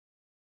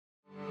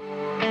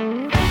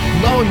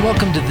Hello and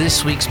welcome to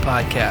this week's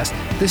podcast.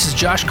 This is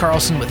Josh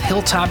Carlson with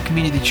Hilltop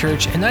Community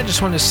Church, and I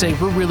just want to say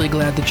we're really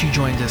glad that you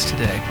joined us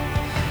today.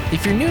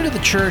 If you're new to the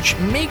church,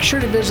 make sure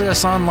to visit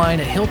us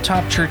online at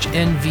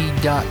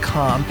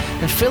hilltopchurchnv.com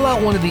and fill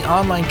out one of the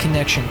online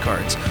connection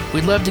cards.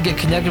 We'd love to get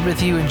connected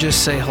with you and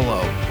just say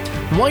hello.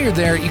 While you're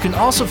there, you can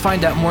also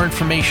find out more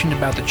information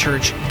about the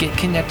church, get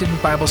connected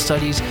with Bible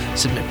studies,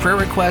 submit prayer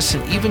requests,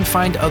 and even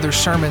find other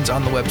sermons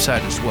on the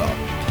website as well.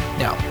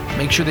 Now,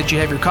 make sure that you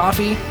have your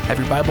coffee, have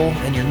your Bible,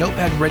 and your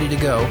notepad ready to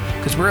go,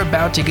 because we're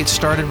about to get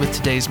started with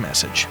today's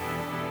message.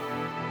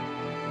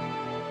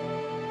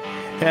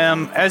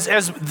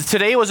 As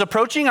today was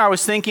approaching, I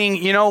was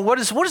thinking, what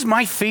is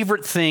my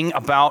favorite thing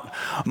about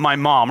my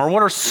mom? Or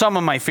what are some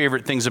of my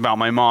favorite things about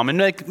my mom?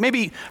 And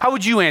maybe, how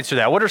would you answer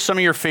that? What are some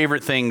of your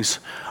favorite things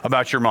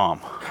about your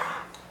mom?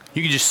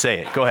 You can just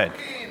say it. Go ahead.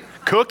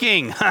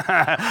 Cooking.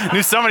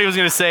 Knew somebody was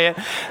going to say it.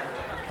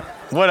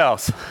 What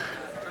else?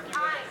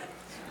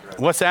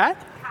 What's that?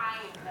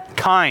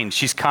 Kind.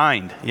 She's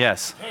kind.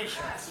 Yes.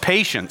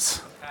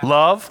 Patience.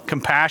 Love.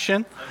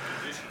 Compassion.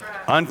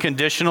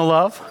 Unconditional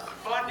love.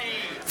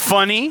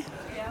 Funny.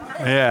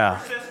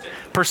 Yeah.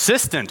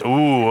 Persistent.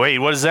 Ooh, wait,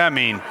 what does that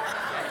mean?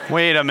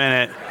 Wait a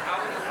minute.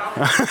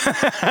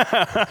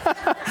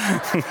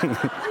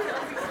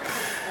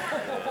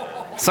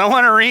 So I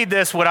want to read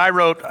this, what I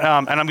wrote,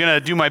 and I'm going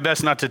to do my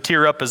best not to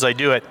tear up as I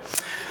do it.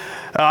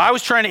 I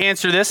was trying to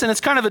answer this, and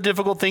it's kind of a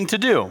difficult thing to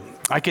do.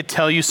 I could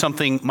tell you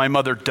something my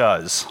mother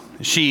does.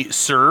 She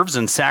serves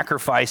and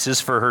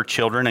sacrifices for her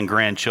children and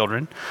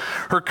grandchildren.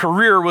 Her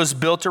career was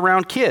built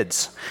around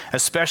kids,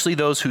 especially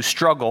those who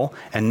struggle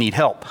and need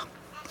help.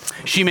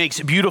 She makes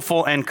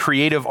beautiful and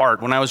creative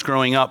art. When I was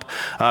growing up,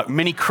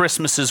 many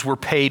Christmases were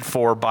paid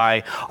for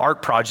by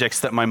art projects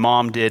that my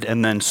mom did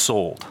and then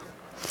sold.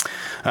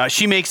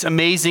 She makes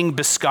amazing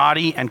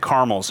biscotti and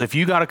caramels. If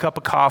you got a cup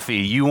of coffee,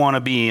 you want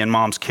to be in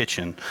Mom's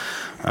kitchen.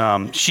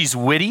 She's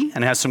witty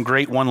and has some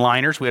great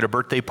one-liners. We had a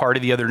birthday party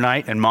the other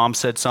night, and Mom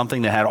said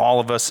something that had all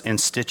of us in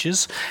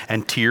stitches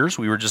and tears.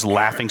 We were just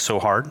laughing so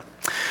hard.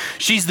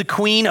 She's the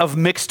queen of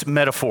mixed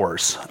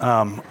metaphors,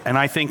 and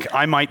I think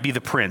I might be the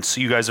prince.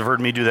 You guys have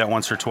heard me do that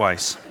once or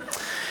twice.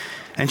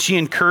 And she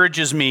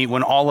encourages me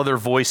when all other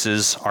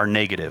voices are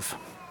negative.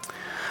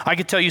 I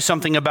could tell you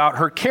something about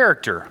her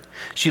character.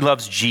 She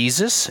loves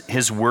Jesus,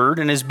 his word,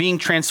 and is being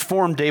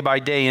transformed day by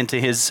day into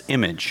his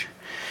image.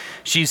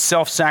 She's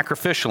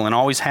self-sacrificial and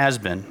always has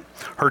been.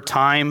 Her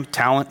time,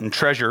 talent, and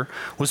treasure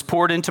was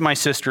poured into my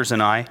sisters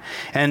and I,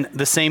 and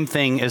the same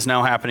thing is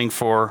now happening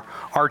for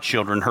our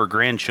children, her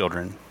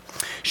grandchildren.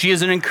 She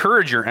is an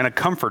encourager and a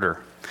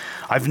comforter.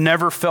 I've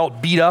never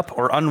felt beat up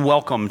or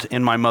unwelcomed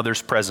in my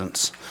mother's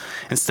presence.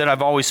 Instead,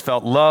 I've always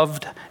felt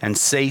loved and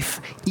safe,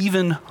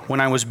 even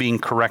when I was being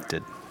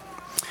corrected.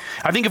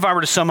 I think if I were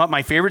to sum up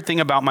my favorite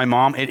thing about my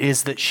mom, it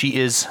is that she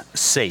is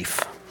safe.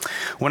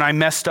 When I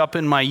messed up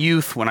in my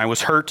youth, when I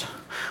was hurt,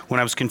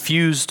 when I was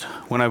confused,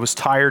 when I was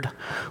tired,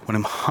 when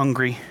I'm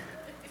hungry,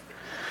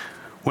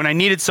 when I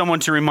needed someone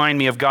to remind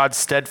me of God's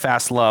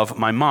steadfast love,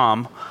 my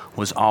mom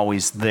was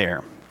always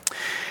there.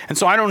 And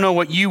so I don't know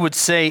what you would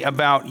say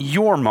about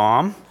your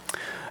mom,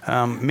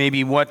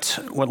 maybe what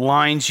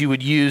lines you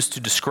would use to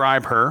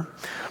describe her,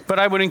 but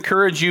I would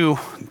encourage you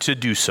to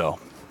do so.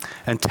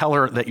 And tell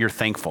her that you're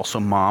thankful.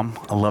 So, Mom,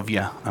 I love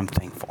you. I'm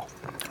thankful.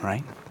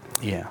 Right?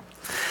 Yeah.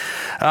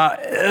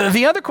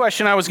 The other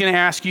question I was going to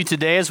ask you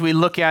today as we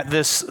look at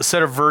this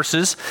set of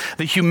verses,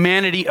 the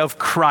humanity of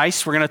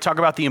Christ. We're going to talk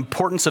about the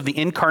importance of the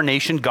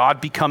incarnation, God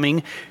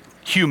becoming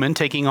human,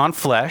 taking on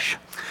flesh.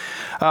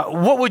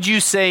 What would you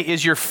say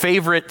is your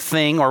favorite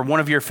thing or one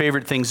of your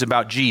favorite things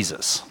about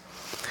Jesus?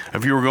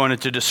 If you were going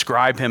to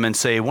describe him and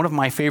say, one of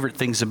my favorite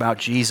things about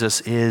Jesus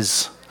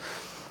is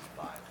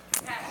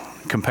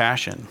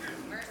compassion,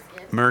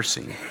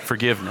 mercy,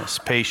 forgiveness,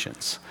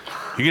 patience.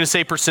 You're going to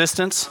say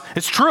persistence?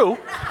 It's true.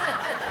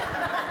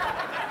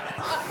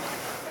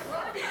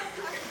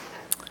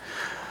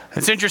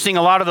 It's interesting,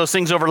 a lot of those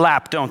things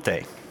overlap, don't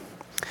they?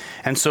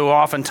 And so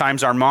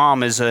oftentimes our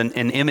mom is an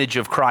image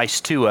of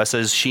Christ to us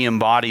as she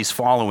embodies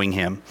following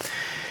him.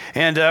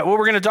 And what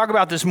we're going to talk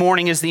about this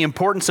morning is the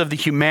importance of the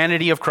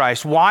humanity of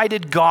Christ. Why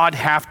did God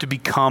have to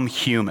become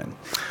human?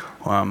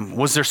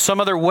 Was there some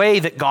other way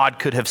that God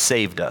could have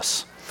saved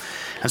us?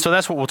 And so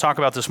that's what we'll talk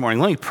about this morning.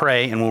 Let me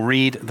pray and we'll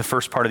read the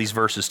first part of these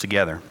verses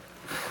together.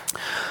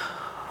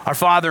 Our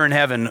Father in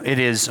heaven, it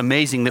is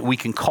amazing that we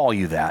can call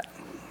you that.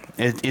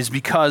 It is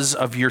because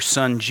of your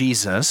Son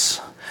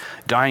Jesus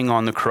dying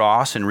on the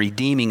cross and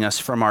redeeming us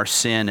from our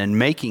sin and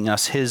making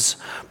us his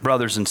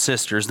brothers and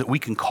sisters that we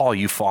can call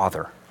you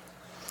Father.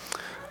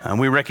 And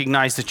we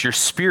recognize that your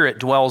Spirit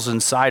dwells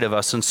inside of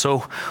us. And so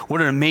what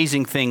an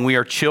amazing thing. We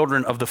are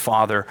children of the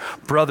Father,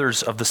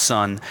 brothers of the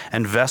Son,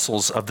 and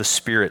vessels of the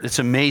Spirit. It's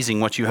amazing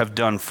what you have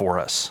done for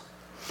us.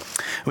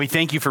 We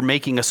thank you for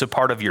making us a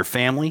part of your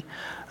family,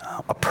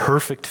 a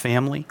perfect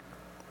family,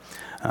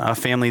 a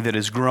family that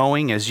is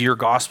growing as your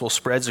gospel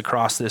spreads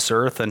across this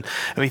earth. And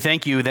we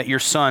thank you that your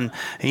Son,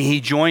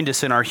 he joined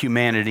us in our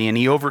humanity and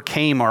he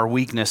overcame our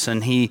weakness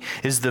and he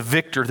is the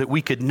victor that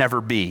we could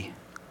never be.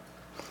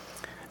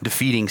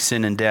 defeating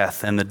sin and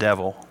death and the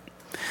devil.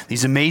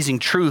 These amazing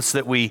truths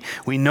that we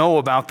know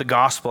about the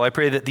gospel, I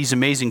pray that these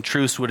amazing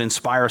truths would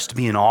inspire us to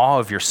be in awe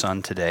of your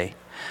Son today.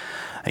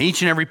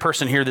 Each and every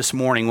person here this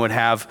morning would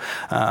have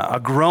a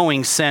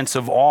growing sense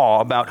of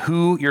awe about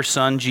who your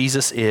Son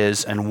Jesus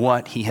is and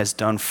what he has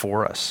done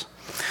for us.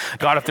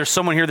 God, if there's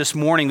someone here this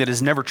morning that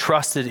has never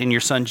trusted in your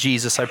Son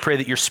Jesus, I pray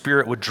that your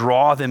Spirit would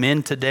draw them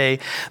in today,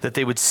 that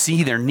they would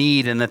see their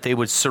need and that they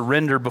would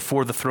surrender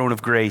before the throne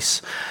of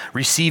grace,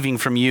 receiving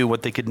from you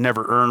what they could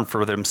never earn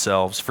for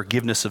themselves,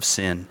 forgiveness of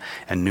sin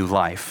and new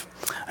life.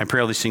 I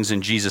pray all these things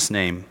in Jesus'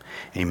 name.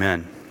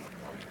 Amen.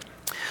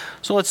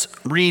 So let's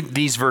read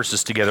these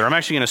verses together. I'm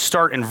actually going to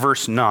start in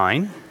verse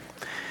 9.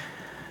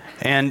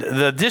 And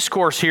the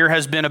discourse here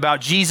has been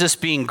about Jesus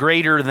being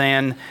greater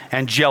than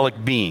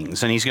angelic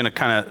beings. And he's going to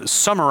kind of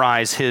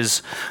summarize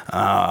his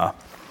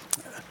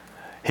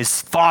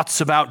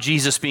thoughts about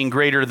Jesus being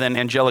greater than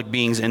angelic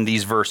beings in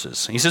these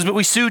verses. He says, but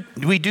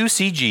we do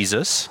see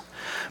Jesus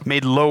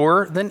made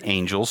lower than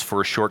angels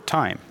for a short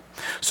time,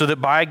 so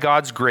that by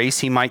God's grace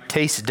he might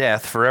taste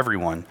death for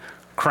everyone,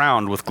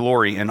 crowned with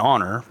glory and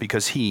honor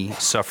because he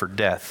suffered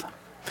death.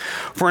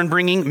 For in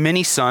bringing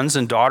many sons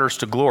and daughters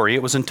to glory,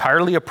 it was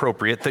entirely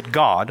appropriate that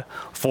God,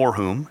 for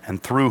whom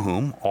and through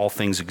whom all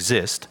things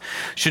exist,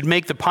 should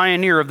make the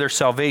pioneer of their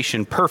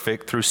salvation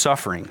perfect through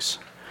sufferings.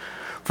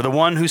 For the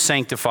one who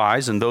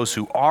sanctifies and those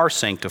who are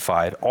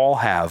sanctified all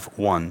have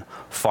one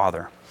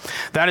Father.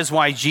 That is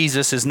why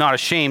Jesus is not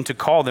ashamed to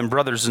call them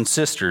brothers and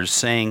sisters,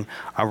 saying,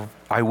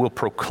 I will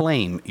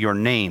proclaim your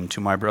name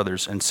to my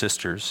brothers and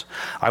sisters.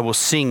 I will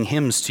sing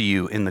hymns to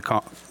you in the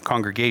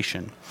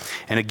congregation.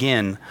 And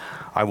again,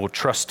 I will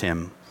trust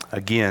him.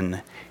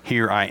 Again,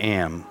 here I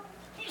am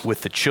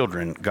with the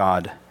children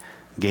God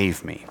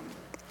gave me.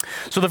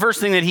 So the first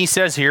thing that he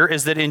says here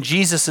is that in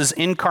Jesus'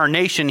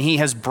 incarnation, he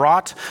has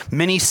brought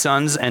many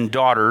sons and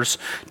daughters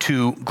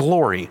to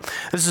glory.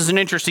 This is an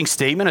interesting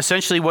statement.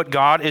 Essentially what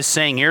God is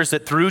saying here is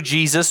that through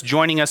Jesus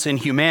joining us in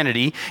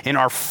humanity, in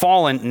our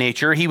fallen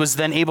nature, he was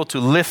then able to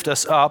lift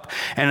us up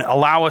and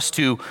allow us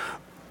to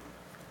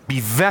be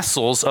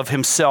vessels of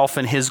himself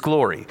and his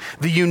glory.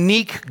 The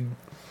unique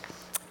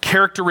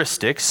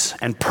characteristics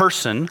and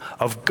person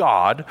of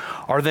God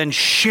are then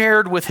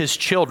shared with his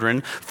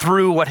children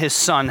through what his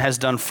Son has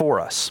done for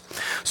us.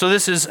 So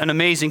this is an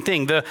amazing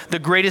thing. The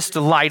greatest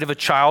delight of a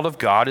child of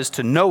God is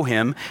to know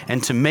him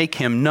and to make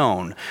him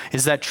known.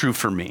 Is that true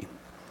for me?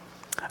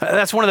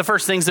 That's one of the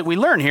first things that we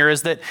learn here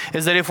is that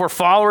if we're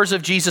followers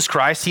of Jesus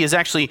Christ, he has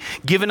actually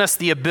given us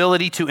the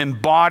ability to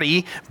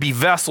embody, be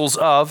vessels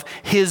of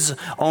his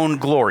own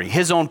glory,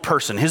 his own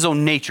person, his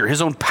own nature,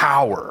 his own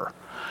power.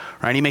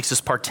 Right? He makes us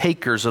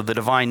partakers of the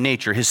divine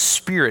nature. His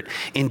Spirit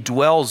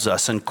indwells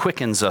us and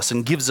quickens us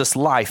and gives us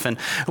life. And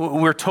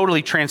we're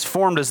totally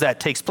transformed as that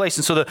takes place.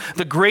 And so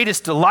the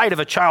greatest delight of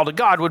a child of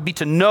God would be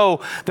to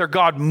know their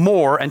God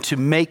more and to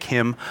make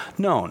him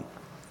known.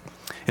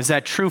 Is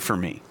that true for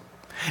me?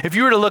 If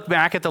you were to look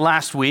back at the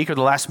last week or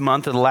the last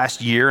month or the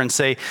last year and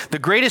say, the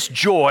greatest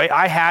joy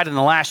I had in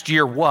the last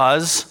year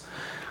was,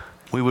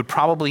 we would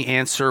probably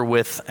answer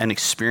with an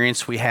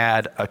experience we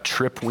had, a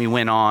trip we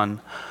went on,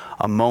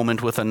 a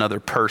moment with another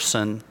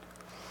person.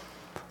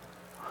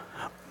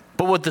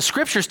 But what the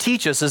scriptures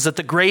teach us is that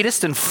the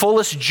greatest and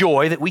fullest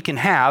joy that we can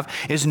have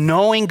is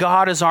knowing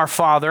God as our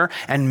Father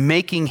and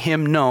making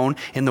him known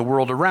in the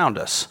world around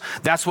us.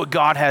 That's what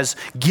God has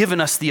given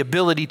us the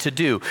ability to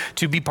do,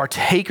 to be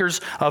partakers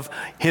of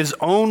his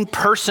own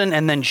person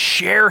and then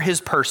share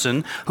his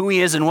person, who he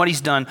is and what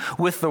he's done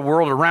with the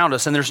world around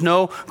us. And there's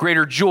no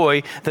greater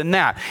joy than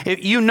that.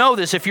 You know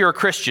this if you're a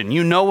Christian.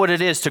 You know what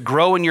it is to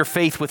grow in your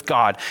faith with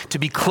God, to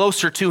be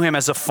closer to him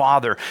as a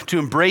father, to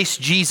embrace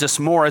Jesus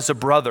more as a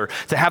brother,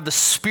 to have the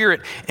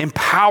Spirit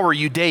empower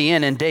you day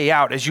in and day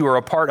out as you are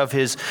a part of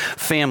his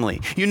family.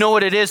 You know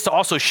what it is to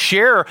also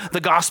share the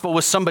gospel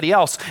with somebody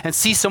else and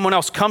see someone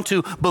else come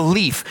to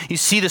belief. You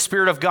see the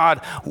Spirit of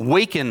God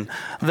waken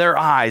their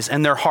eyes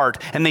and their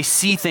heart, and they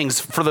see things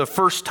for the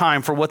first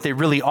time for what they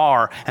really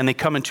are, and they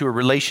come into a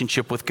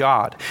relationship with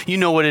God. You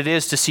know what it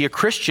is to see a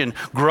Christian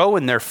grow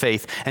in their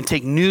faith and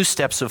take new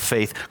steps of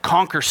faith,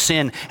 conquer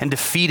sin and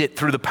defeat it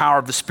through the power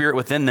of the Spirit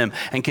within them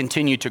and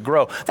continue to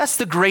grow. That's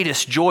the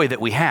greatest joy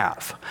that we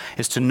have,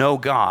 is to know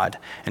God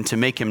and to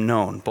make him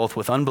known, both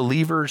with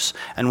unbelievers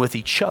and with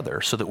each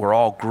other, so that we're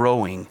all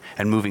growing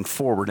and moving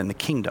forward in the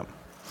kingdom.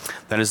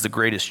 That is the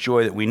greatest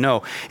joy that we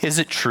know. Is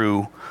it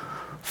true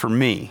for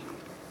me?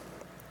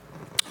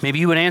 Maybe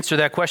you would answer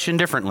that question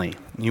differently.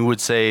 You would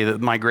say that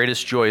my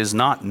greatest joy is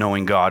not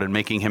knowing God and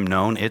making him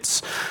known.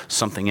 It's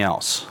something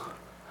else.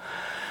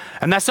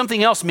 And that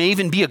something else may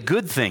even be a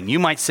good thing. You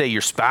might say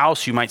your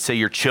spouse, you might say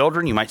your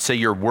children, you might say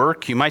your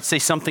work, you might say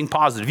something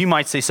positive, you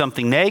might say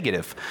something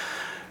negative.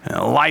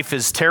 Life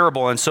is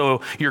terrible, and so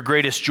your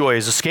greatest joy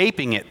is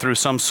escaping it through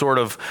some sort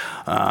of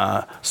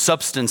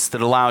substance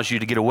that allows you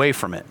to get away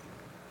from it.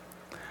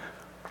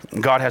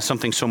 God has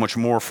something so much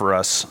more for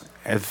us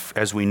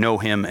as we know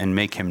him and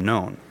make him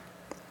known.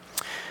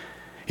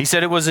 He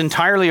said it was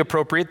entirely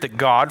appropriate that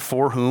God,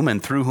 for whom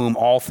and through whom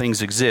all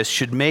things exist,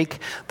 should make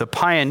the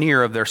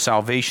pioneer of their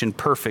salvation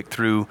perfect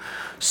through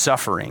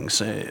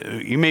sufferings.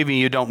 Maybe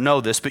you don't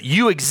know this, but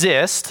you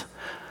exist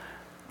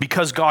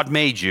because God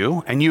made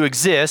you, and you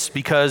exist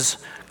because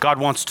God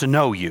wants to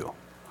know you.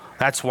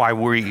 That's why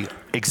we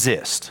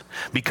exist.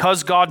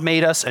 Because God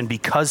made us and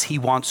because he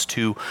wants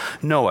to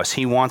know us.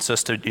 He wants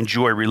us to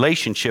enjoy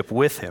relationship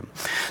with him.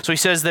 So he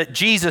says that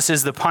Jesus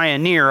is the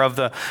pioneer of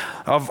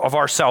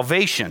our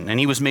salvation, and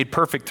he was made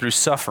perfect through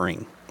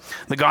suffering.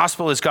 The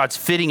gospel is God's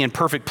fitting and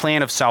perfect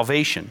plan of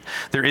salvation.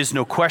 There is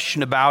no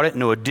question about it,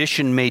 no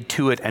addition made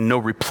to it, and no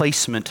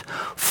replacement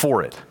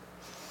for it.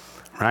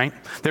 Right?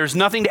 There's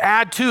nothing to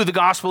add to the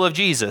gospel of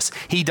Jesus.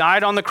 He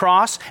died on the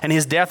cross, and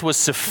his death was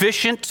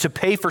sufficient to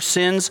pay for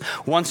sins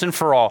once and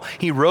for all.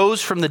 He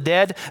rose from the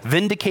dead,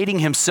 vindicating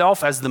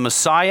himself as the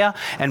Messiah,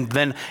 and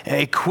then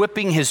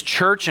equipping his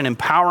church and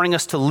empowering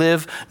us to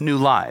live new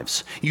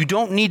lives. You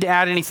don't need to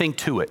add anything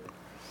to it.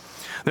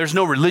 There's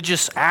no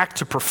religious act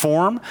to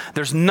perform.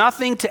 There's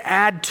nothing to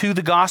add to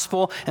the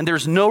gospel, and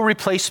there's no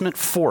replacement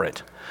for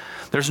it.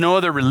 There's no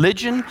other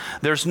religion.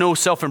 There's no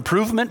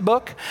self-improvement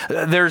book.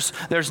 There's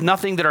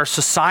nothing that our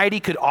society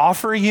could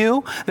offer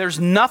you. There's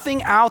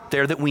nothing out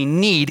there that we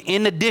need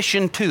in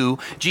addition to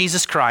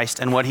Jesus Christ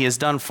and what he has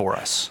done for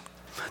us.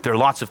 There are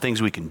lots of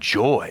things we can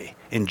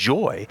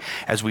enjoy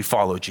as we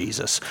follow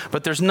Jesus.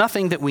 But there's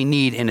nothing that we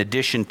need in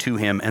addition to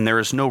him, and there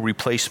is no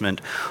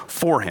replacement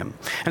for him.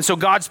 And so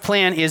God's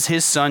plan is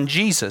his son,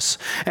 Jesus.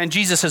 And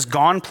Jesus has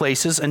gone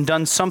places and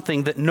done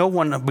something that no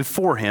one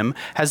before him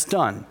has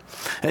done.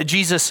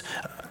 Jesus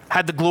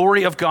had the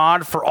glory of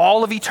God for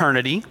all of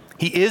eternity.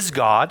 He is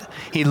God.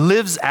 He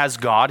lives as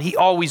God. He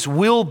always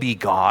will be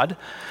God.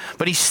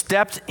 But he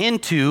stepped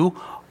into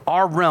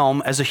our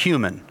realm as a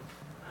human.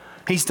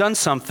 He's done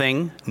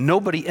something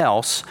nobody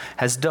else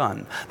has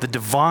done. The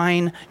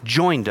divine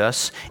joined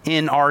us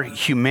in our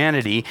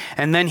humanity,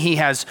 and then he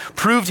has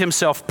proved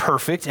himself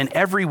perfect in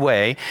every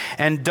way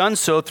and done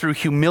so through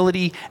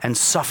humility and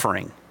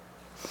suffering.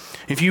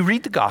 If you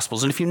read the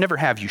Gospels, and if you never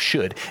have, you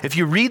should. If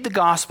you read the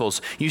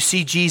Gospels, you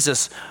see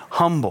Jesus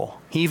humble.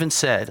 He even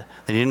said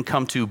that he didn't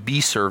come to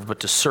be served, but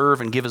to serve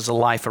and give his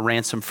life a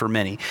ransom for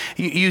many.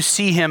 You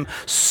see him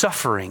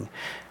suffering.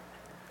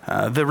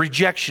 The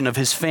rejection of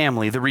his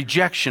family, the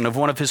rejection of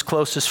one of his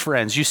closest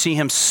friends. You see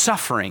him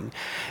suffering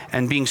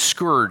and being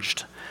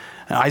scourged.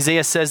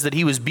 Isaiah says that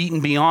he was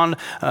beaten beyond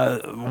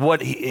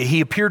what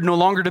he appeared no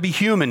longer to be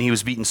human. He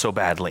was beaten so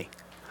badly.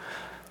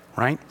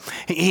 Right?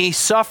 He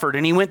suffered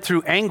and he went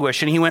through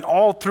anguish and he went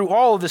through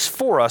all of this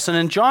for us. And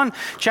in John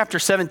chapter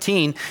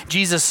 17,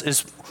 Jesus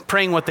is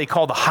praying what they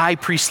call the high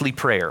priestly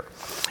prayer.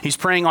 He's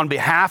praying on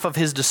behalf of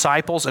his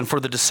disciples and for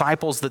the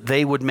disciples that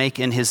they would make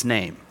in his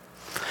name.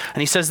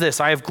 And he says this,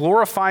 I have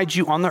glorified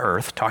you on the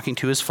earth, talking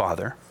to his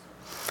Father,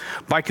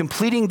 by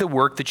completing the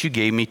work that you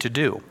gave me to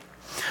do.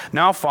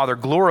 Now, Father,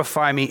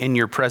 glorify me in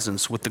your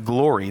presence with the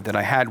glory that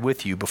I had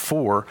with you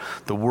before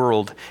the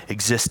world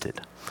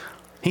existed.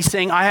 He's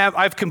saying,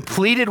 I've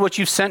completed what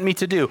you've sent me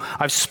to do.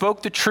 I've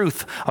spoke the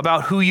truth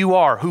about who you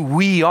are, who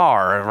we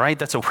are, right?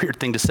 That's a weird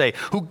thing to say.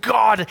 Who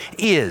God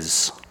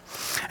is.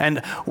 And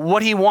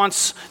what he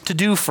wants to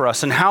do for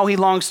us and how he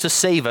longs to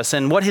save us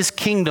and what his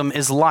kingdom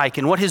is like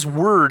and what his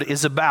word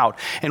is about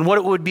and what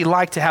it would be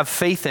like to have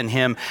faith in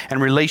him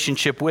and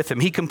relationship with him.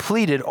 He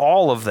completed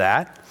all of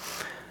that,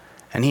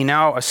 and he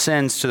now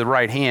ascends to the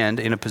right hand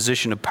in a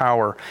position of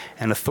power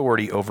and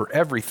authority over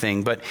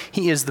everything. But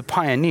he is the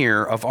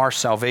pioneer of our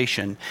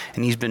salvation,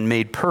 and he's been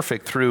made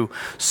perfect through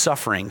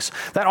sufferings.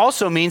 That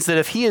also means that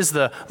if he is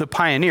the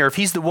pioneer, if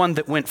he's the one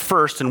that went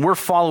first and we're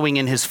following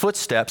in his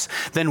footsteps,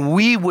 then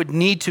we would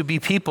need to be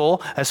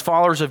people as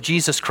followers of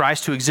Jesus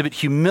Christ who exhibit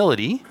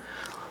humility,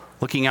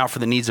 looking out for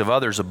the needs of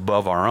others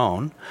above our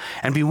own,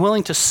 and be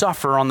willing to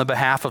suffer on the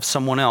behalf of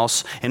someone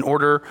else in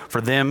order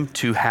for them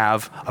to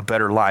have a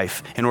better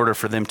life, in order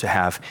for them to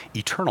have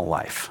eternal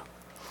life.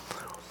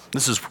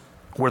 This is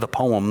where the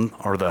poem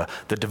or the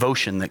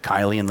devotion that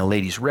Kylie and the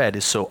ladies read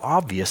is so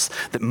obvious,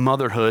 that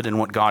motherhood and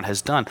what God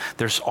has done,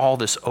 there's all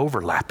this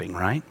overlapping,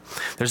 right?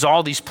 There's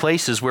all these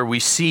places where we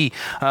see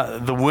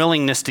the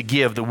willingness to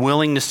give, the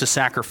willingness to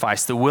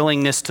sacrifice, the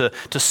willingness to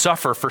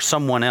suffer for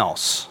someone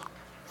else.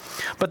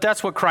 But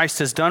that's what Christ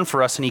has done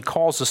for us, and he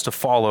calls us to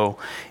follow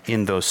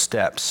in those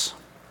steps.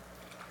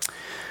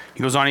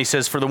 He goes on, he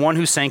says, for the one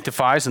who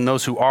sanctifies and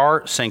those who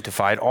are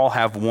sanctified all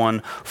have one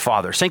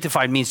Father.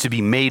 Sanctified means to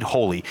be made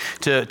holy,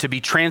 to be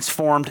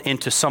transformed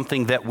into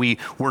something that we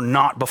were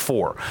not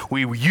before.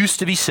 We used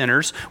to be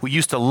sinners, we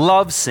used to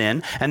love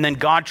sin, and then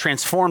God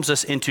transforms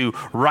us into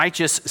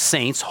righteous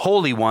saints,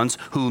 holy ones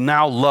who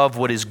now love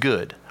what is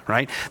good.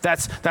 Right?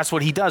 That's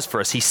what he does for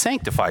us. He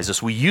sanctifies us.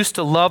 We used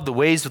to love the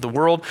ways of the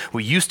world.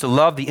 We used to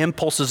love the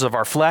impulses of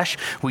our flesh.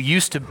 We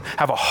used to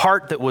have a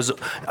heart that was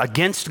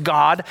against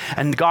God,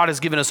 and God has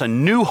given us a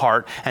new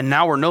heart, and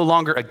now we're no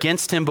longer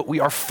against him, but we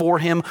are for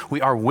him, we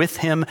are with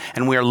him,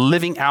 and we are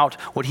living out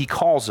what he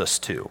calls us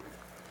to.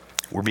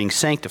 We're being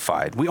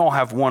sanctified. We all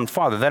have one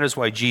Father. That is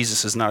why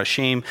Jesus is not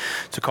ashamed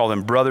to call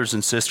them brothers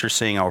and sisters,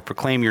 saying, I will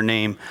proclaim your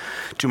name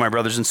to my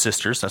brothers and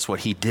sisters. That's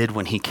what he did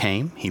when he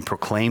came. He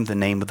proclaimed the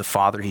name of the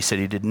Father. He said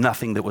he did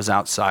nothing that was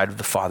outside of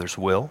the Father's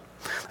will.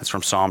 That's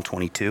from Psalm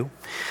 22.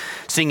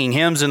 Singing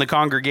hymns in the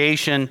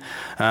congregation,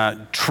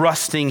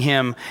 trusting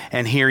him,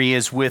 and here he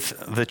is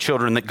with the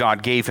children that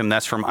God gave him.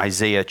 That's from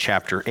Isaiah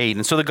chapter 8.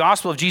 And so the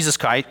gospel of Jesus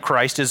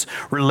Christ is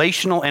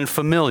relational and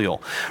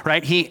familial,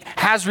 right? He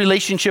has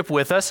relationship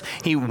with us.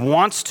 He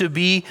wants to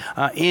be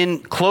in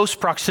close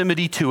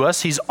proximity to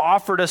us. He's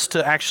offered us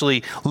to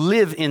actually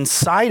live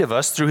inside of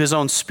us through his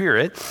own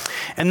Spirit.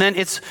 And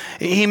then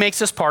he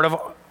makes us part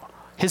of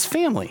his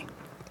family.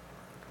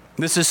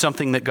 This is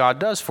something that God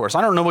does for us.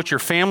 I don't know what your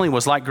family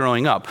was like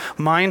growing up.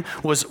 Mine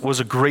was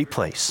a great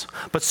place.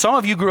 But some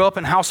of you grew up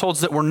in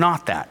households that were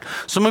not that.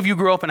 Some of you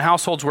grew up in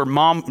households where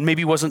mom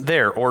maybe wasn't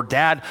there, or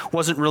dad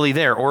wasn't really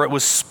there, or it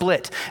was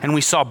split, and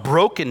we saw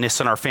brokenness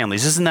in our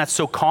families. Isn't that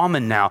so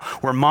common now,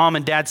 where mom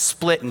and dad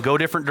split and go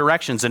different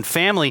directions? And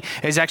family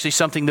is actually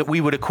something that we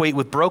would equate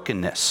with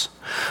brokenness.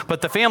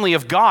 But the family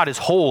of God is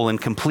whole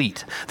and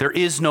complete. There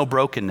is no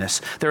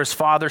brokenness. There is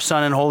Father,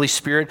 Son, and Holy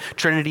Spirit,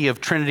 Trinity of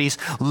Trinities,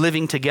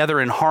 living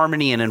together in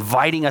harmony and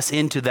inviting us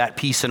into that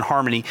peace and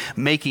harmony,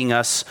 making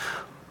us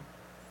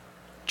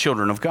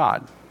children of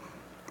God.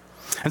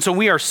 And so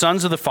we are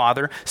sons of the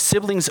Father,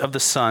 siblings of the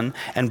Son,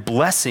 and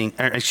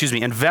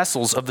and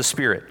vessels of the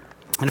Spirit.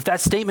 And if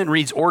that statement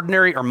reads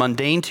ordinary or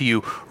mundane to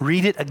you,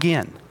 read it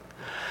again.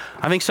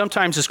 I think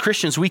sometimes as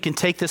Christians we can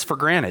take this for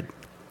granted.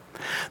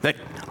 That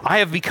I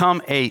have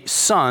become a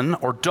son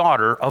or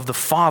daughter of the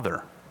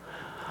Father.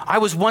 I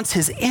was once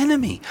his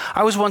enemy.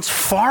 I was once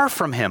far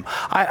from him.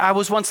 I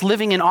was once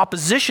living in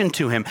opposition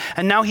to him.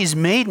 And now he's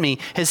made me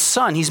his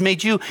son. He's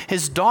made you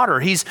his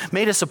daughter. He's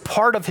made us a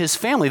part of his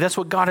family. That's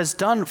what God has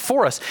done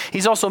for us.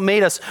 He's also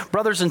made us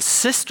brothers and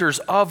sisters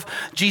of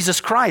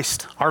Jesus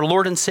Christ, our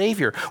Lord and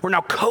Savior. We're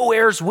now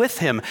co-heirs with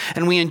him,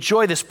 and we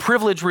enjoy this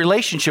privileged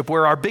relationship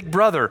where our big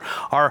brother,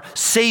 our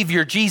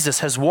Savior Jesus,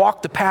 has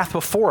walked the path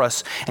before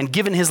us and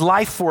given his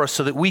life for us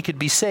so that we could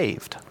be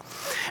saved.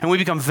 And we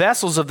become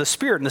vessels of the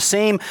Spirit, and the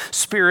same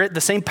Spirit,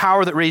 the same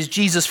power that raised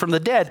Jesus from the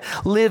dead,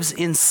 lives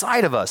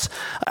inside of us.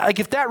 Like,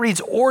 if that reads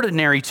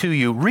ordinary to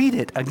you, read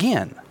it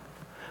again.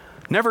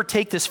 Never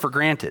take this for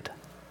granted,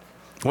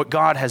 what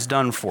God has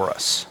done for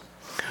us,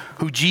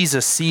 who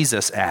Jesus sees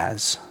us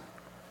as.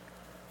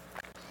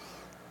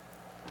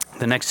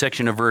 The next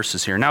section of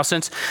verses here. Now,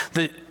 since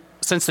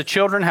the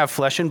children have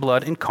flesh and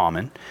blood in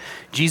common,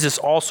 Jesus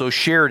also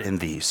shared in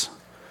these,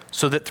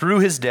 so that through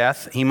his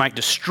death he might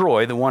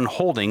destroy the one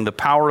holding the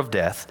power of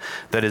death,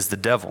 that is the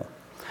devil,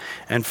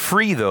 and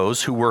free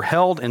those who were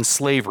held in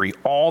slavery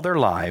all their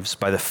lives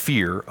by the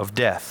fear of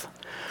death.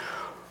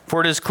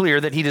 For it is clear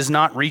that he does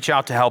not reach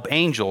out to help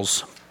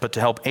angels, but to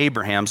help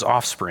Abraham's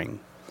offspring.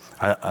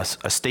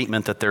 A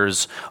statement that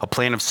there's a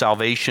plan of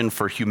salvation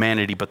for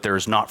humanity, but there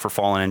is not for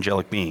fallen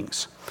angelic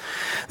beings.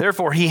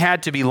 Therefore, he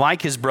had to be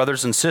like his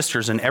brothers and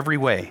sisters in every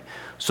way,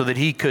 so that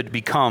he could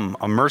become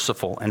a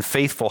merciful and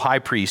faithful high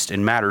priest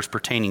in matters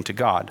pertaining to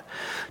God,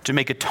 to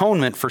make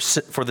atonement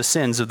for the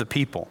sins of the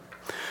people.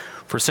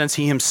 For since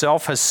he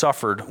himself has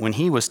suffered when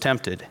he was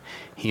tempted,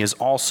 he is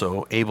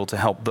also able to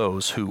help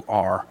those who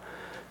are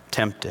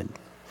tempted.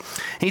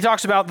 He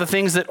talks about the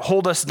things that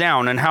hold us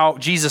down and how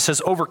Jesus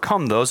has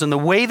overcome those. And the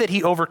way that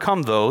he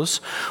overcame those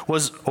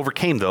was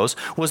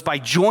by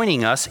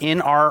joining us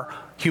in our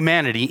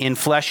humanity in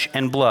flesh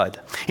and blood.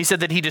 He said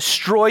that he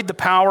destroyed the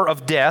power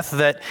of death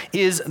that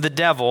is the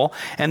devil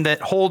and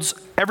that holds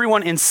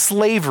everyone in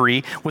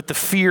slavery with the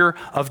fear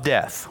of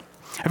death.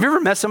 Have you ever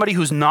met somebody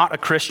who's not a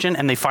Christian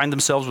and they find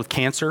themselves with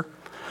cancer?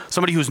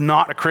 Somebody who's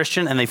not a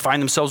Christian and they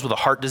find themselves with a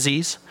heart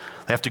disease?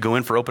 They have to go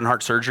in for open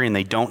heart surgery and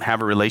they don't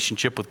have a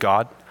relationship with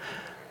God?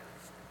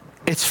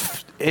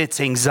 It's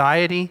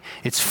anxiety,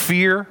 it's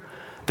fear.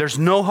 There's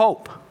no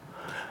hope.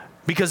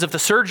 Because if the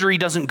surgery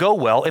doesn't go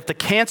well, if the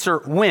cancer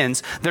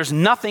wins, there's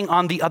nothing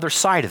on the other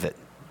side of it.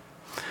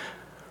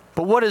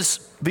 But what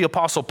does the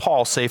Apostle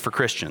Paul say for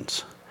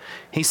Christians?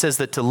 He says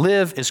that to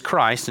live is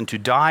Christ and to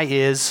die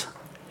is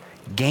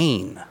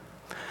gain.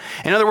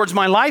 In other words,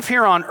 my life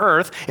here on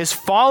earth is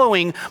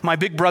following my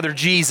big brother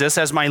Jesus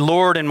as my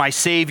Lord and my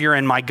Savior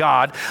and my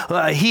God.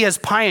 He has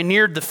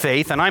pioneered the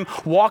faith, and I'm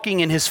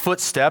walking in his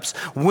footsteps,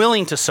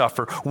 willing to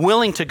suffer,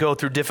 willing to go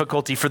through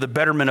difficulty for the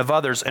betterment of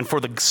others and for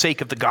the sake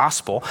of the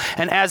gospel.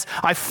 And as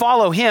I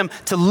follow him,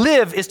 to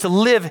live is to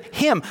live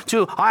him.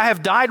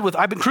 I've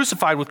been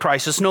crucified with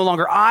Christ. It's no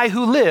longer I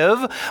who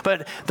live,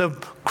 but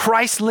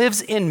Christ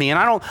lives in me. And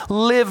I don't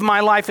live my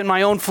life in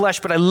my own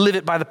flesh, but I live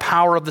it by the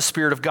power of the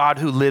Spirit of God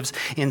who lives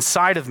inside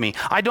of me.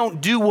 I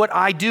don't do what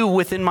I do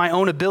within my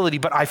own ability,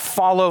 but I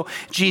follow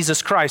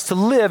Jesus Christ. To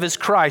live is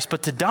Christ,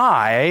 but to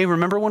die,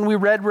 remember when we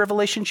read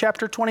Revelation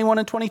chapter 21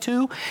 and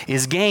 22,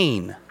 is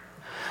gain.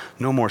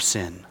 No more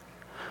sin,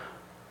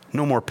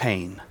 no more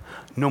pain,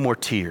 no more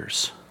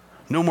tears,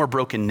 no more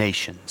broken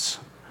nations,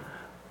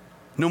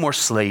 no more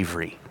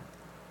slavery.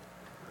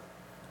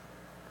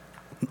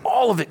 All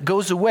all of it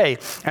goes away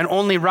and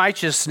only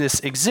righteousness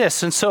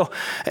exists. And so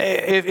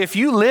if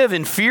you live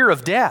in fear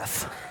of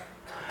death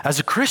as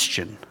a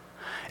Christian,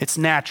 it's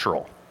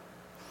natural,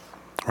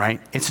 right?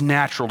 It's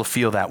natural to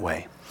feel that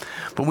way.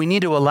 But we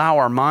need to allow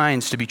our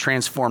minds to be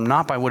transformed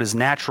not by what is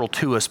natural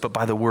to us, but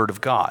by the Word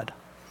of God,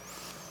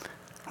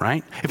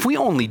 right? If we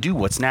only do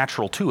what's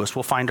natural to us,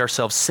 we'll find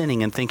ourselves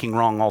sinning and thinking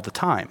wrong all the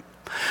time.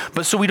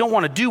 But so we don't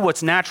want to do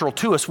what's natural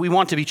to us. We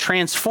want to be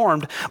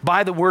transformed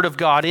by the Word of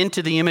God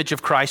into the image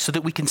of Christ so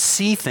that we can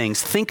see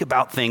things, think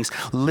about things,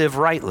 live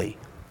rightly.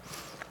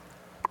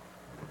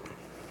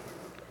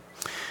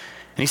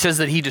 And he says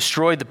that he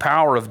destroyed the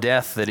power of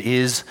death that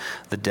is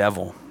the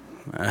devil.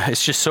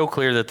 It's just so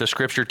clear that the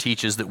scripture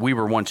teaches that we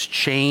were once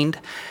chained,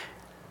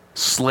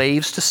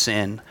 slaves to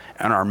sin,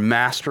 and our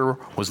master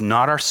was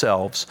not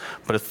ourselves,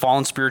 but a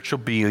fallen spiritual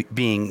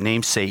being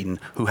named Satan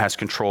who has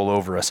control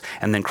over us.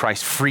 And then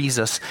Christ frees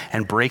us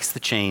and breaks the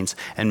chains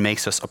and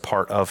makes us a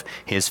part of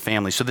his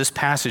family. So this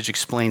passage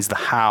explains the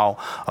how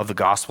of the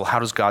gospel. How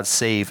does God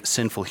save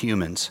sinful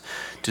humans?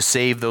 To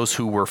save those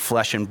who were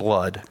flesh and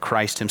blood,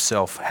 Christ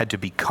himself had to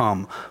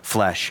become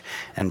flesh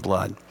and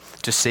blood.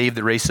 To save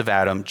the race of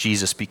Adam,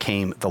 Jesus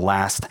became the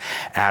last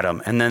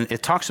Adam. And then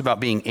it talks about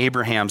being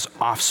Abraham's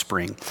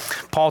offspring.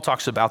 Paul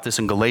talks about this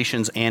in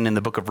Galatians and in the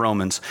book of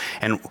Romans.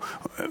 And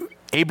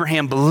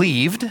Abraham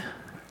believed,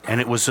 and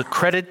it was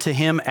accredited to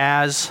him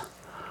as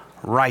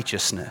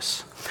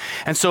righteousness.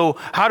 And so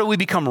how do we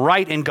become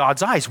right in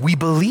God's eyes? We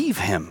believe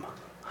him.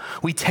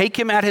 We take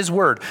him at his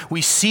word.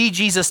 We see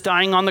Jesus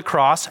dying on the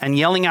cross and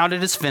yelling out,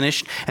 "It is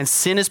finished," and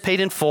sin is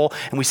paid in full.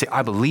 And we say,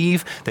 I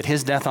believe that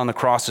his death on the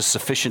cross is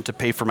sufficient to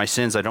pay for my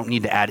sins. I don't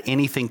need to add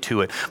anything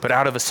to it. But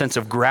out of a sense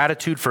of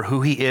gratitude for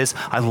who he is,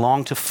 I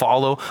long to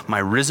follow my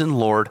risen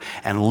Lord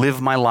and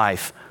live my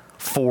life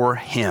for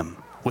him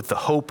with the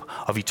hope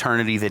of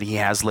eternity that he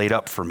has laid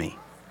up for me.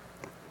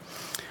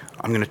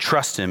 I'm going to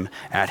trust him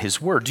at his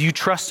word. Do you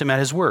trust him at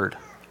his word?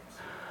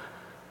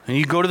 And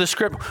you go to the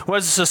script. What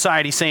is the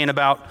society saying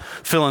about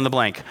fill in the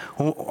blank?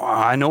 Well,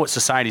 I know what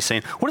society's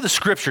saying. What do the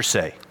scriptures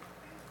say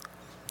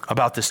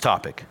about this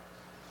topic?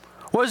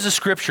 What does the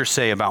scripture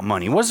say about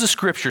money? What does the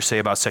scripture say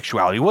about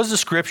sexuality? What does the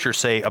scripture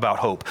say about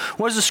hope?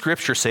 What does the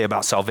scripture say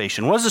about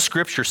salvation? What does the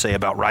scripture say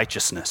about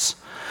righteousness?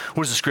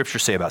 What does the scripture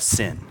say about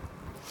sin?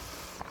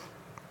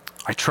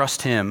 I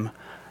trust him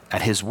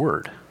at his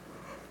word.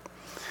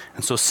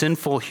 And so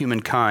sinful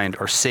humankind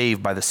are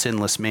saved by the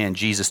sinless man,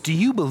 Jesus. Do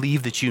you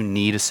believe that you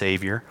need a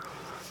Savior?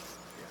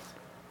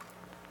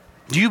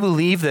 Do you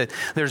believe that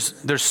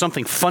there's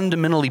something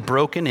fundamentally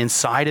broken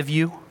inside of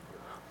you?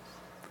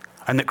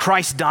 And that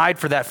Christ died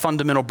for that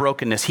fundamental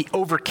brokenness. He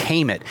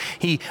overcame it.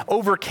 He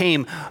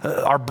overcame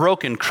our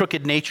broken,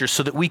 crooked nature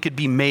so that we could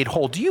be made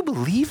whole. Do you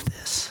believe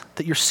this?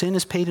 That your sin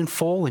is paid in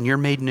full and you're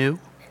made new?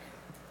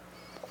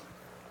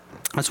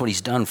 That's what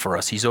he's done for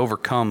us. He's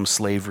overcome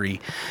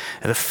slavery,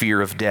 the fear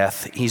of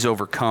death. He's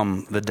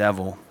overcome the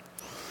devil.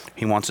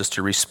 He wants us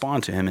to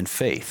respond to him in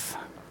faith.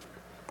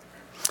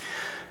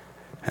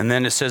 And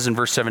then it says in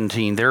verse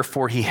 17,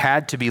 therefore he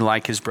had to be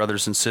like his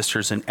brothers and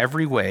sisters in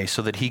every way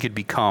so that he could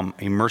become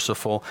a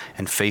merciful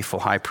and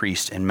faithful high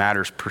priest in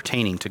matters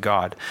pertaining to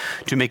God,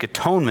 to make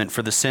atonement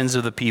for the sins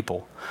of the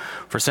people.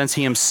 For since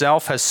he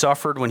himself has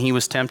suffered when he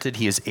was tempted,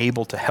 he is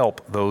able to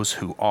help those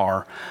who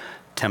are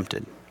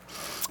tempted.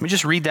 Let me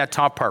just read that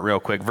top part real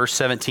quick. Verse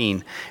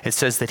 17, it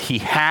says that he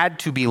had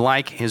to be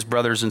like his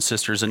brothers and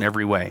sisters in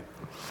every way.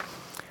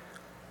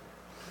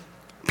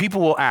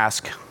 People will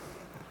ask,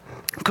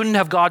 couldn't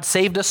have God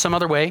saved us some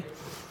other way?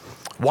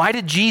 Why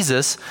did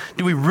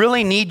do we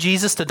really need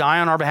Jesus to die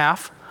on our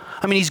behalf?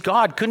 I mean, he's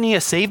God. Couldn't he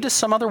have saved us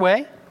some other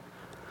way?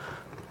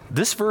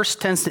 This verse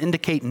tends to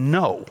indicate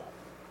no.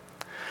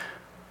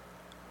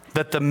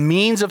 That the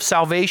means of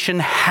salvation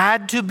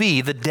had to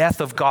be the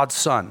death of God's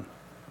Son.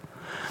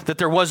 That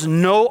there was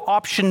no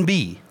option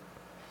B.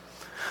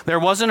 There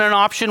wasn't an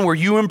option where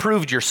you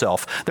improved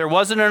yourself. There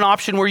wasn't an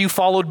option where you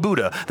followed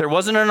Buddha. There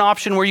wasn't an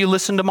option where you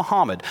listened to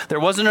Muhammad. There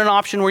wasn't an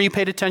option where you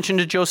paid attention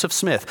to Joseph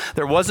Smith.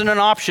 There wasn't an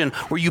option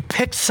where you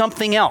picked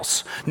something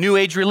else, New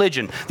Age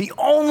religion. The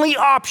only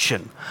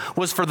option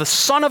was for the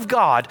Son of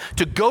God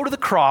to go to the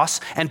cross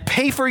and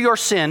pay for your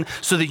sin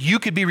so that you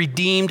could be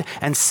redeemed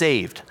and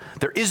saved.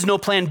 There is no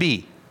plan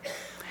B.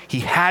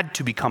 He had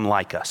to become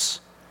like us.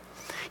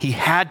 He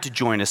had to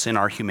join us in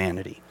our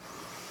humanity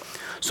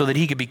so that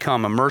he could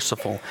become a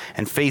merciful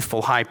and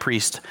faithful high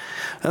priest.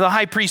 The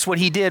high priest, what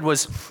he did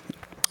was,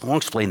 I'll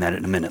explain that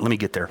in a minute. Let me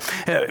get there.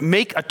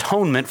 Make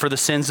atonement for the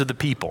sins of the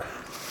people.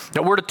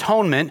 The word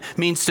atonement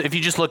means, if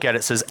you just look at it,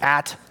 it says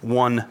at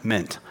one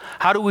meant.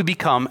 How do we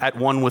become at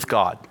one with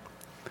God?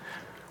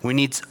 We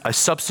need a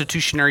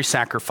substitutionary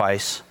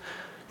sacrifice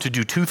to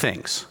do two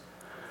things.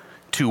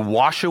 To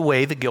wash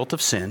away the guilt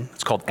of sin.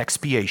 It's called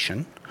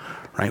expiation.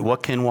 Right?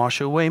 What can wash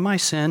away my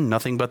sin?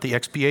 Nothing but the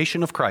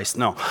expiation of Christ.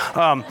 No.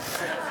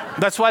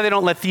 That's why they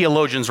don't let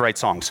theologians write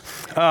songs.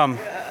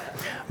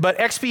 But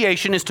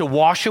expiation is to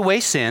wash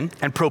away sin,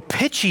 and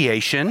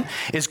propitiation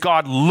is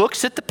God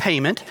looks at the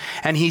payment,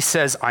 and he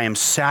says, I am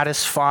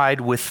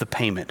satisfied with the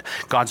payment.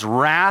 God's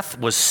wrath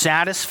was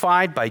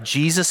satisfied by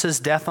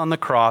Jesus' death on the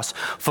cross,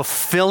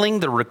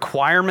 fulfilling the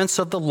requirements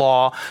of the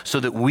law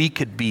so that we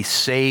could be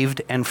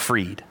saved and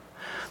freed.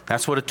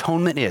 That's what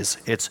atonement is.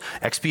 It's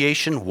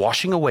expiation,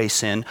 washing away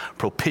sin,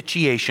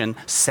 propitiation,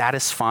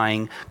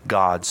 satisfying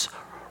God's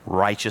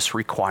righteous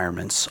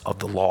requirements of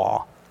the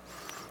law,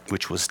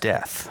 which was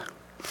death.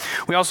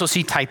 We also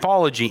see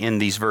typology in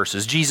these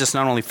verses. Jesus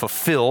not only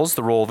fulfills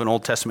the role of an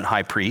Old Testament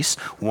high priest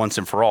once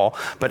and for all,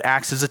 but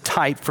acts as a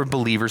type for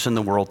believers in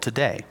the world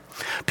today.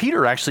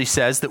 Peter actually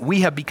says that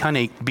we have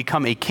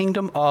become a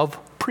kingdom of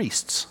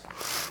priests,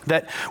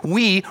 that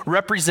we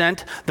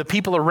represent the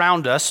people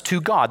around us to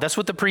God. That's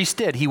what the priest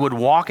did. He would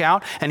walk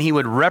out and he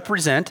would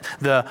represent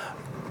the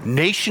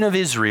nation of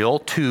Israel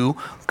to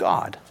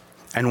God.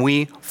 And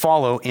we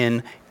follow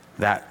in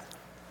that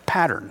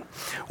pattern.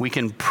 We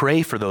can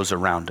pray for those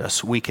around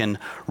us. We can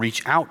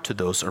reach out to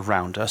those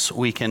around us.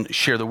 We can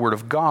share the word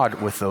of God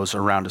with those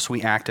around us.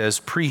 We act as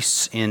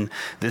priests in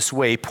this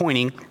way,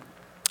 pointing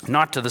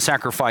not to the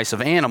sacrifice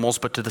of animals,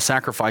 but to the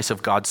sacrifice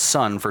of God's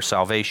Son for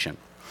salvation.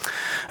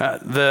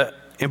 The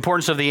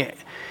importance of the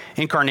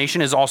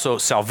incarnation is also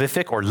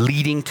salvific, or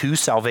leading to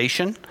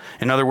salvation.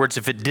 In other words,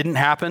 if it didn't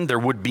happen, there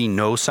would be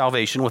no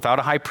salvation. Without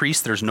a high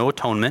priest, there's no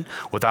atonement.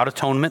 Without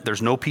atonement,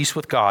 there's no peace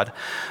with God.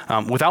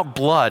 Without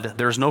blood,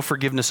 there's no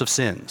forgiveness of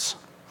sins.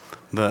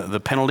 The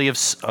penalty of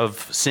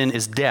sin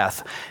is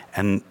death,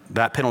 and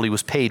that penalty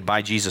was paid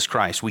by Jesus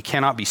Christ. We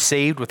cannot be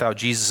saved without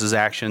Jesus'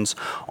 actions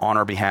on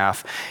our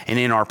behalf and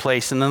in our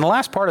place. And then the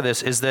last part of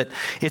this is that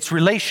it's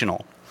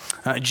relational.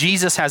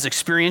 Jesus has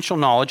experiential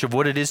knowledge of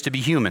what it is to be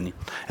human.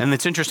 And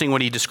it's interesting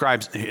what he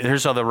describes.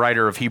 Here's how the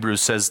writer of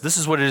Hebrews says, this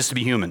is what it is to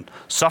be human: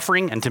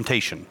 suffering and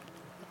temptation.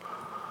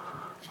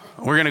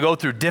 We're going to go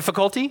through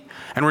difficulty,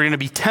 and we're going to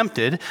be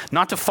tempted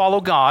not to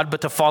follow God,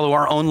 but to follow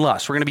our own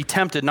lusts. We're going to be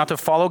tempted not to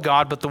follow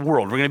God, but the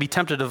world. We're going to be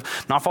tempted to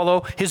not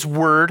follow his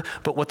word,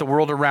 but what the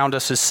world around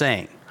us is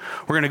saying.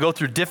 We're going to go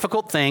through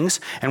difficult things,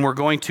 and we're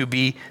going to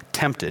be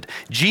tempted.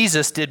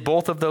 Jesus did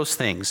both of those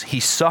things. He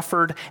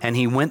suffered, and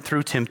he went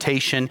through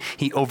temptation.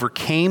 He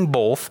overcame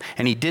both,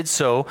 and he did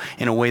so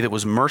in a way that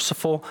was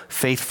merciful,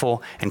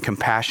 faithful, and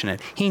compassionate.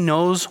 He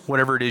knows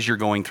whatever it is you're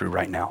going through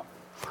right now.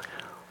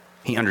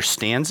 He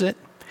understands it.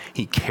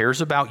 He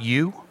cares about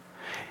you,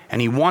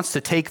 and he wants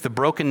to take the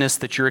brokenness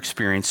that you're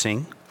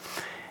experiencing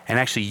and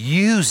actually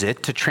use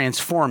it to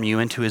transform you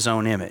into his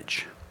own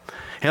image.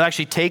 He'll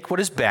actually take what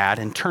is bad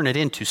and turn it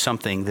into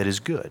something that is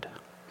good.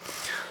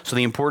 So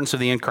the importance of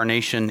the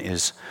incarnation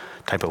is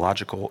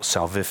typological,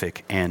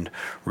 salvific, and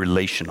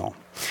relational.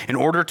 In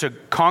order to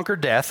conquer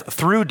death,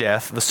 through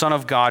death, the Son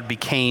of God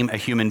became a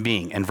human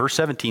being. And verse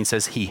 17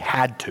 says he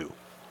had to.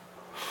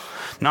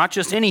 Not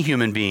just any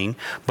human being,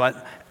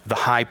 but the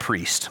high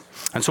priest.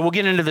 And so we'll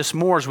get into this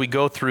more as we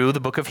go through the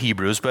book of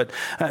Hebrews, but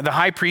the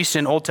high priest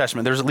in Old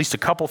Testament, there's at least a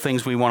couple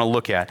things we want to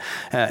look at.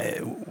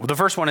 The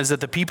first one is that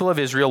the people of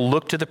Israel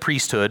looked to the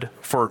priesthood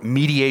for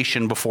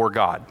mediation before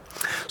God.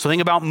 So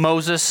think about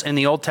Moses in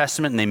the Old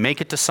Testament, and they make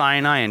it to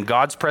Sinai, and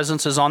God's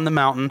presence is on the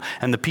mountain,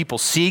 and the people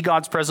see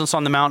God's presence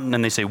on the mountain,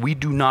 and they say, we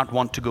do not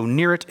want to go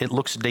near it. It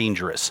looks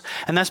dangerous.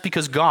 And that's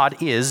because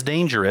God is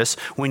dangerous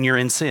when you're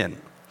in sin.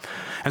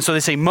 And so they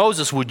say,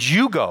 Moses, would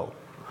you go?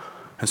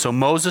 And so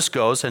Moses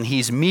goes, and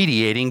he's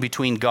mediating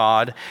between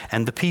God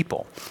and the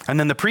people. And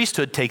then the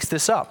priesthood takes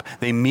this up.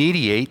 They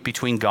mediate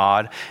between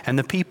God and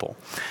the people.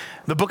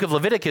 The book of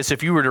Leviticus,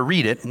 if you were to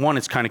read it, one,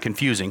 it's kind of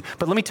confusing.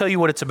 But let me tell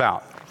you what it's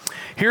about.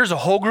 Here's a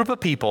whole group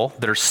of people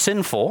that are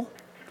sinful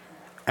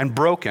and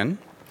broken,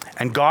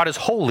 and God is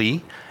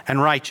holy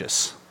and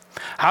righteous.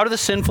 How do the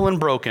sinful and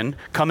broken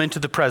come into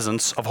the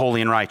presence of holy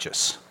and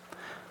righteous?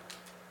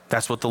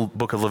 That's what the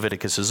book of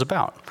Leviticus is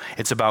about.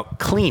 It's about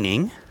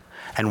cleaning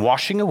and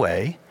washing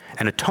away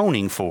and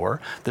atoning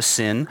for the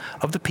sin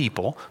of the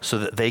people so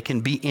that they can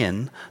be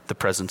in the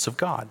presence of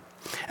God.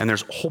 And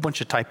there's a whole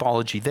bunch of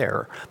typology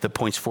there that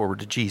points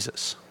forward to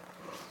Jesus.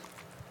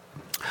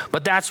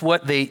 But that's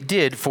what they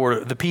did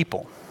for the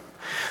people.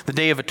 The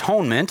Day of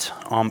Atonement,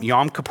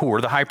 Yom Kippur,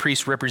 the high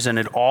priest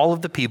represented all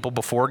of the people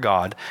before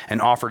God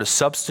and offered a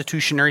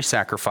substitutionary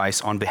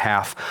sacrifice on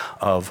behalf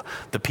of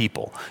the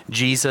people.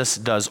 Jesus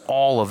does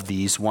all of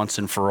these once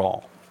and for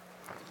all.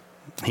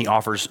 He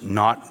offers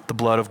not the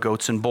blood of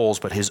goats and bulls,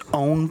 but his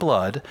own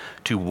blood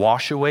to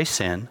wash away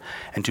sin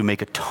and to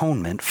make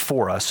atonement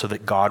for us so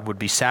that God would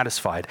be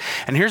satisfied.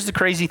 And here's the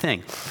crazy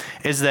thing,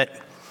 is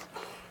that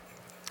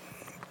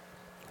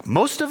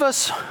most of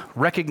us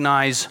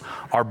recognize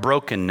our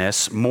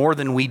brokenness more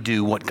than we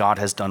do what God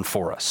has done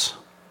for us.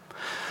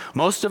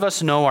 Most of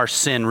us know our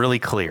sin really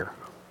clear.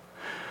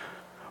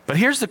 But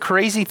here's the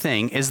crazy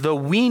thing, is though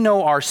we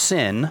know our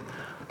sin,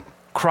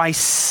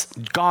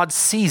 God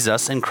sees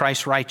us in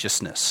Christ's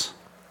righteousness.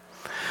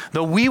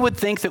 Though we would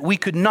think that we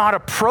could not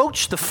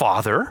approach the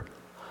Father,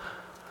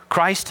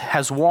 Christ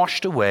has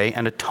washed away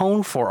and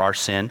atoned for our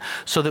sin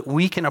so that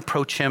we can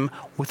approach him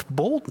with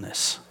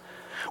boldness.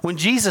 When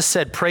Jesus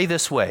said, pray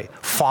this way,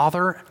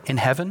 Father in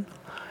heaven,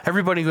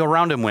 everybody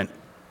around him went,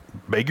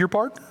 beg your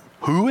pardon?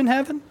 Who in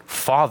heaven?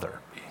 Father.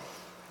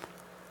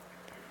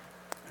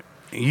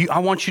 I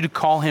want you to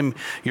call him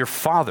your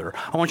Father.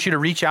 I want you to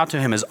reach out to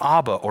him as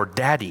Abba or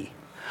Daddy.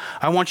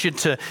 I want you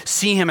to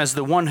see him as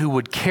the one who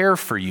would care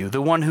for you,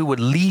 the one who would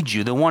lead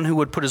you, the one who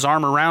would put his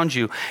arm around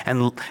you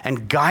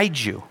and guide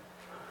you,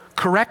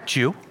 correct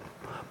you,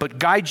 but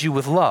guide you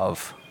with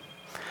love.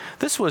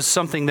 This was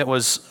something that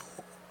was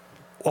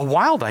a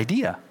wild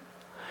idea.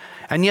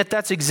 And yet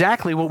that's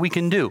exactly what we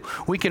can do.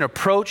 We can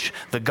approach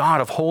the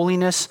God of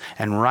holiness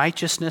and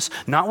righteousness,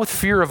 not with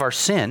fear of our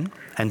sin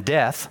and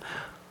death,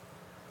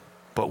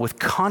 but with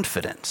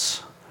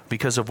confidence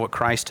because of what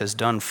Christ has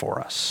done for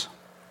us.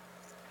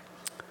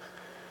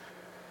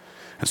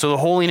 And so the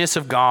holiness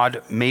of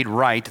God made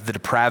right the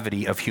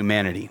depravity of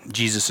humanity.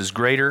 Jesus is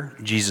greater.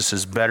 Jesus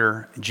is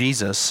better.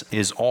 Jesus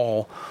is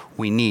all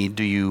we need.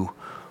 Do you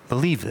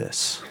believe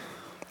this?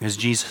 Is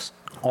Jesus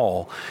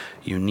all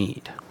you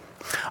need?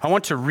 I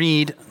want to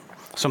read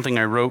something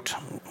I wrote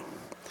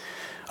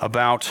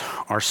about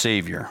our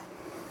Savior.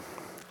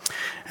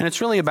 And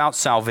it's really about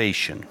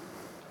salvation.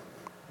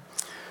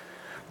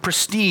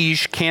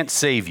 Prestige can't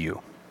save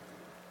you.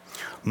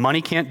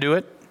 Money can't do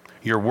it.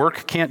 Your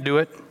work can't do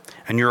it.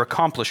 And your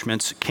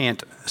accomplishments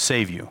can't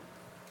save you.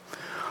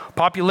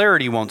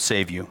 Popularity won't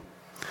save you.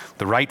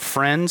 The right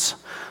friends,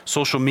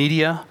 social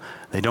media,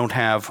 they don't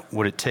have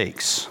what it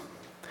takes.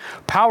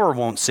 Power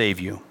won't save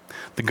you.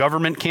 The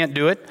government can't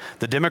do it.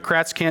 The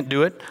Democrats can't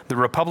do it. The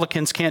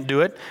Republicans can't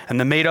do it. And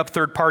the made-up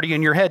third party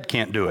in your head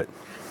can't do it.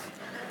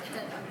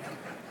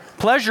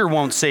 Pleasure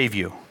won't save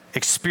you.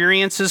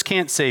 Experiences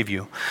can't save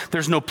you.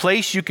 There's no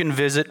place you can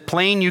visit,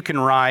 plane you can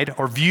ride,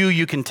 or view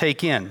you can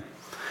take in.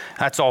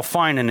 That's all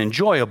fine and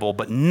enjoyable,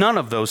 but none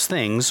of those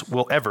things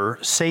will ever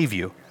save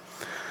you.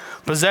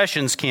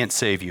 Possessions can't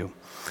save you.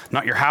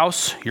 Not your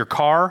house, your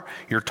car,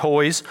 your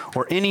toys,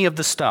 or any of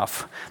the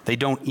stuff. They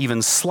don't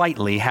even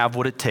slightly have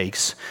what it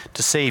takes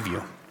to save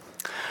you.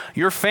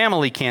 Your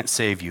family can't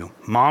save you.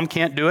 Mom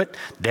can't do it,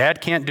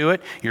 dad can't do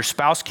it, your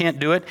spouse can't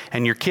do it,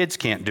 and your kids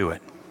can't do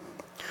it.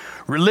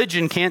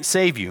 Religion can't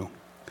save you.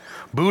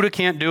 Buddha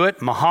can't do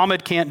it.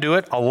 Muhammad can't do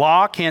it.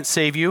 Allah can't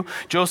save you.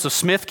 Joseph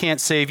Smith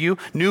can't save you.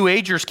 New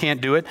Agers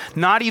can't do it.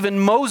 Not even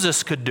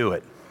Moses could do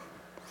it.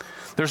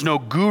 There's no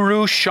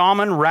guru,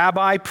 shaman,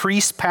 rabbi,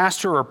 priest,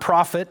 pastor, or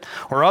prophet,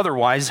 or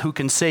otherwise who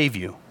can save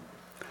you.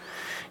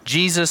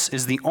 Jesus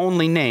is the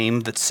only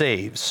name that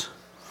saves.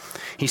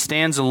 He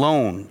stands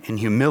alone in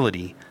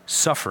humility,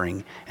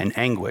 suffering, and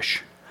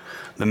anguish.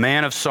 The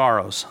man of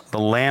sorrows, the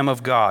Lamb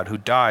of God who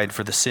died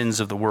for the sins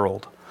of the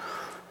world.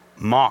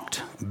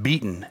 Mocked,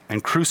 beaten,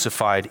 and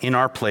crucified in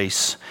our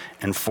place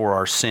and for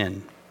our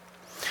sin.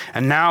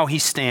 And now he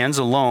stands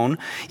alone,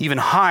 even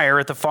higher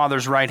at the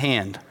Father's right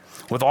hand,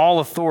 with all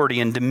authority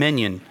and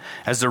dominion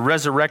as the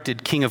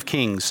resurrected King of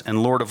Kings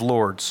and Lord of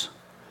Lords,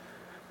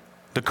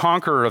 the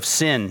conqueror of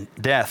sin,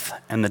 death,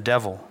 and the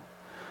devil,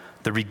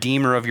 the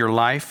redeemer of your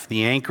life,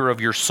 the anchor of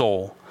your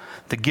soul,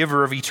 the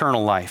giver of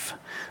eternal life,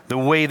 the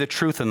way, the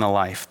truth, and the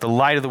life, the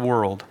light of the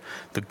world,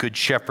 the good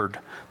shepherd,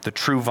 the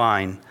true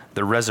vine,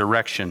 the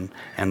resurrection,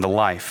 and the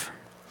life.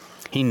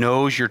 He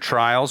knows your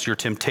trials, your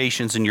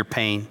temptations, and your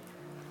pain.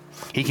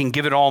 He can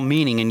give it all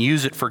meaning and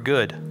use it for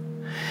good.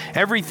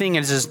 Everything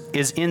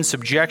is in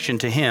subjection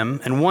to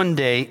him, and one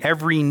day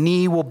every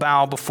knee will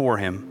bow before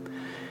him.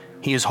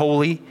 He is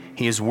holy,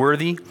 he is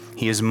worthy,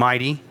 he is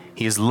mighty,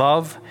 he is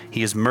love,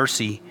 he is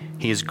mercy,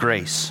 he is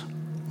grace.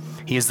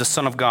 He is the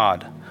Son of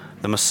God,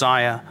 the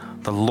Messiah,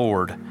 the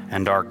Lord,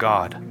 and our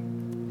God.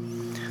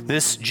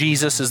 This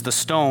Jesus is the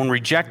stone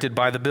rejected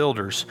by the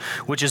builders,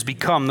 which has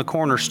become the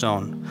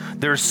cornerstone.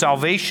 There is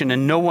salvation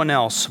in no one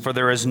else, for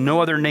there is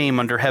no other name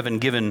under heaven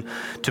given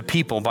to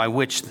people by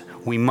which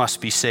we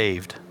must be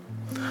saved.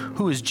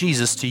 Who is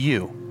Jesus to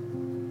you?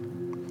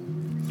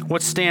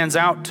 What stands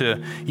out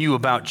to you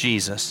about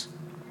Jesus?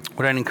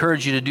 What I'd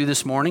encourage you to do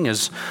this morning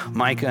as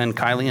Micah and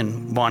Kylie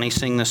and Bonnie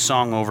sing this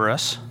song over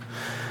us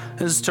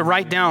is to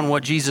write down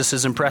what Jesus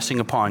is impressing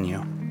upon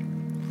you.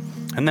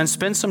 And then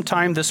spend some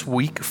time this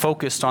week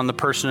focused on the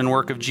person and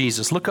work of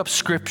Jesus. Look up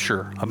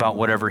scripture about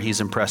whatever he's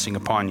impressing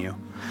upon you.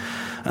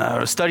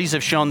 Studies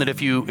have shown that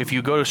if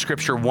you go to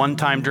scripture one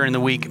time during the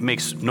week, it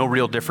makes no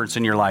real difference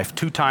in your life.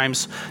 2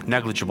 times,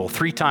 negligible.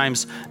 3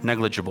 times,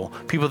 negligible.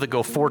 People that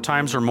go 4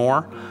 times or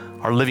more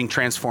are living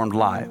transformed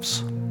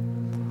lives.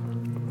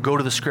 Go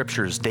to the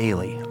scriptures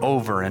daily,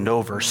 over and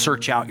over.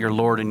 Search out your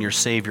Lord and your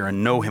Savior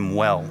and know him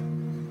well.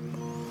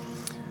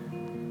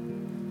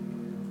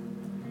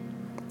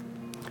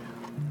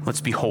 Let's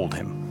behold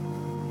him.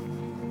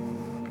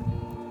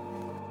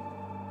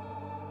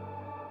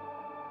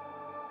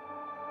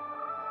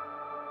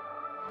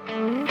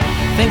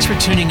 Thanks for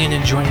tuning in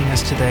and joining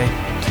us today.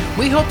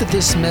 We hope that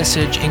this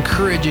message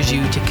encourages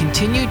you to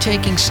continue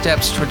taking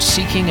steps towards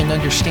seeking and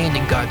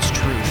understanding God's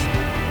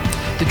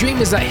truth. The dream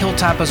is that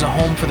Hilltop is a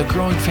home for the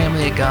growing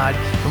family of God,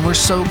 and we're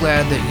so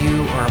glad that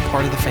you are a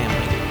part of the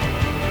family.